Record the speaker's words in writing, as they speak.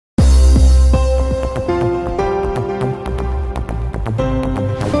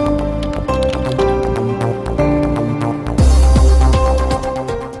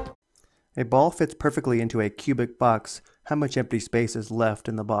A ball fits perfectly into a cubic box. How much empty space is left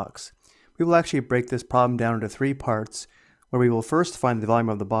in the box? We will actually break this problem down into three parts, where we will first find the volume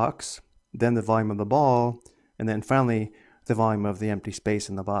of the box, then the volume of the ball, and then finally the volume of the empty space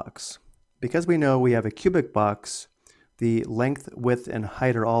in the box. Because we know we have a cubic box, the length, width, and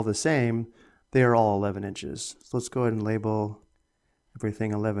height are all the same. They are all 11 inches. So let's go ahead and label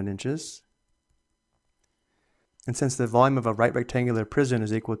everything 11 inches. And since the volume of a right rectangular prison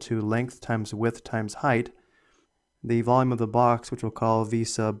is equal to length times width times height, the volume of the box, which we'll call V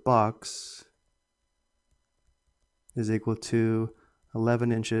sub box, is equal to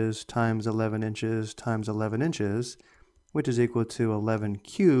 11 inches times 11 inches times 11 inches, which is equal to 11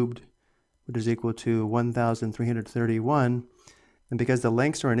 cubed, which is equal to 1,331. And because the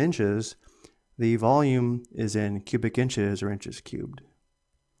lengths are in inches, the volume is in cubic inches or inches cubed.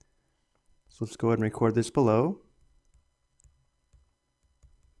 So let's go ahead and record this below.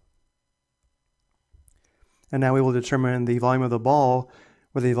 And now we will determine the volume of the ball,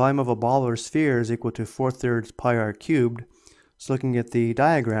 where the volume of a ball or sphere is equal to 4/3 pi r cubed. So looking at the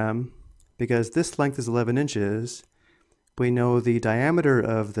diagram, because this length is 11 inches, we know the diameter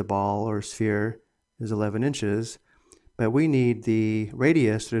of the ball or sphere is 11 inches, but we need the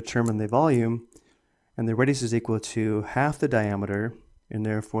radius to determine the volume, and the radius is equal to half the diameter, and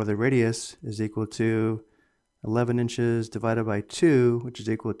therefore the radius is equal to 11 inches divided by 2, which is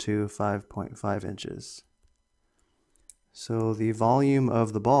equal to 5.5 inches. So the volume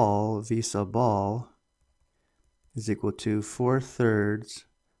of the ball, V sub ball, is equal to 4/3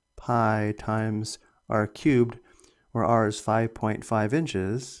 pi times r cubed, where r is 5.5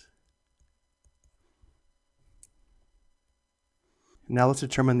 inches. Now let's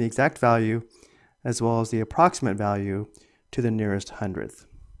determine the exact value as well as the approximate value to the nearest hundredth.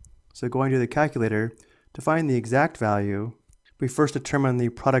 So going to the calculator, to find the exact value, we first determine the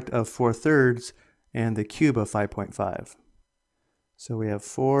product of 4/3 and the cube of 5.5. So we have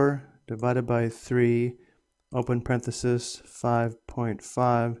 4 divided by 3, open parenthesis,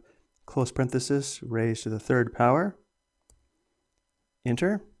 5.5, close parenthesis, raised to the third power.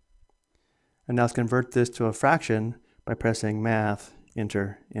 Enter. And now let's convert this to a fraction by pressing math,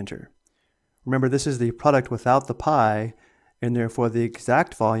 enter, enter. Remember, this is the product without the pi, and therefore the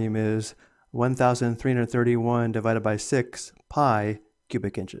exact volume is 1,331 divided by 6 pi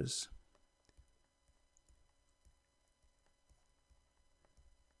cubic inches.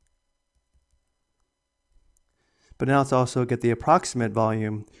 But now let's also get the approximate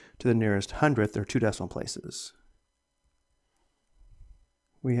volume to the nearest hundredth, or 2 decimal places.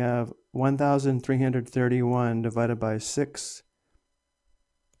 We have 1,331 divided by 6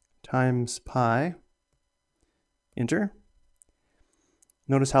 times pi. Enter.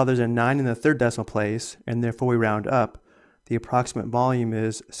 Notice how there's a 9 in the third decimal place, and therefore we round up. The approximate volume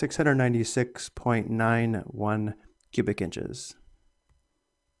is 696.91 cubic inches.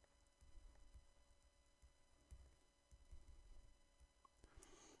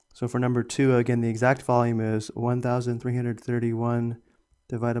 So for number 2, again, the exact volume is 1,331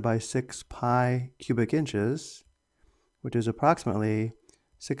 divided by 6 pi cubic inches, which is approximately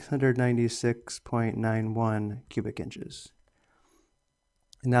 696.91 cubic inches.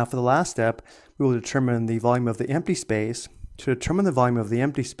 And now for the last step, we will determine the volume of the empty space. To determine the volume of the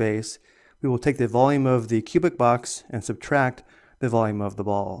empty space, we will take the volume of the cubic box and subtract the volume of the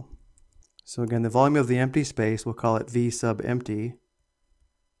ball. So again, the volume of the empty space, we'll call it V sub empty,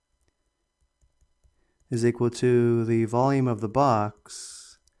 is equal to the volume of the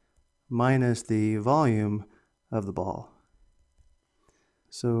box minus the volume of the ball.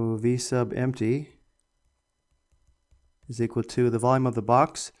 So V sub empty is equal to the volume of the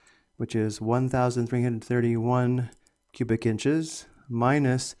box, which is 1,331 cubic inches,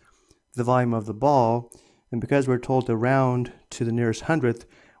 minus the volume of the ball. And because we're told to round to the nearest hundredth,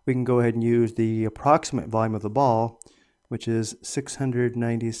 we can go ahead and use the approximate volume of the ball, which is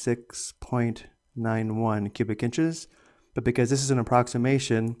 696.91 cubic inches. But because this is an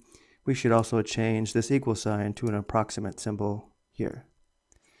approximation, we should also change this equal sign to an approximate symbol here.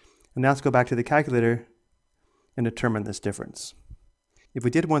 And now let's go back to the calculator and determine this difference. If we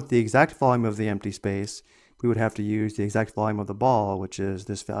did want the exact volume of the empty space, we would have to use the exact volume of the ball, which is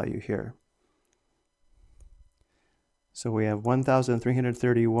this value here. So we have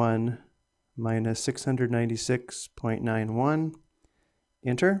 1,331 minus 696.91.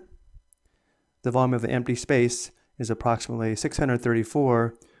 Enter. The volume of the empty space is approximately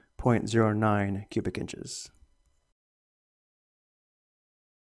 634.09 cubic inches.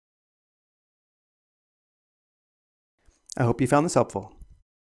 I hope you found this helpful.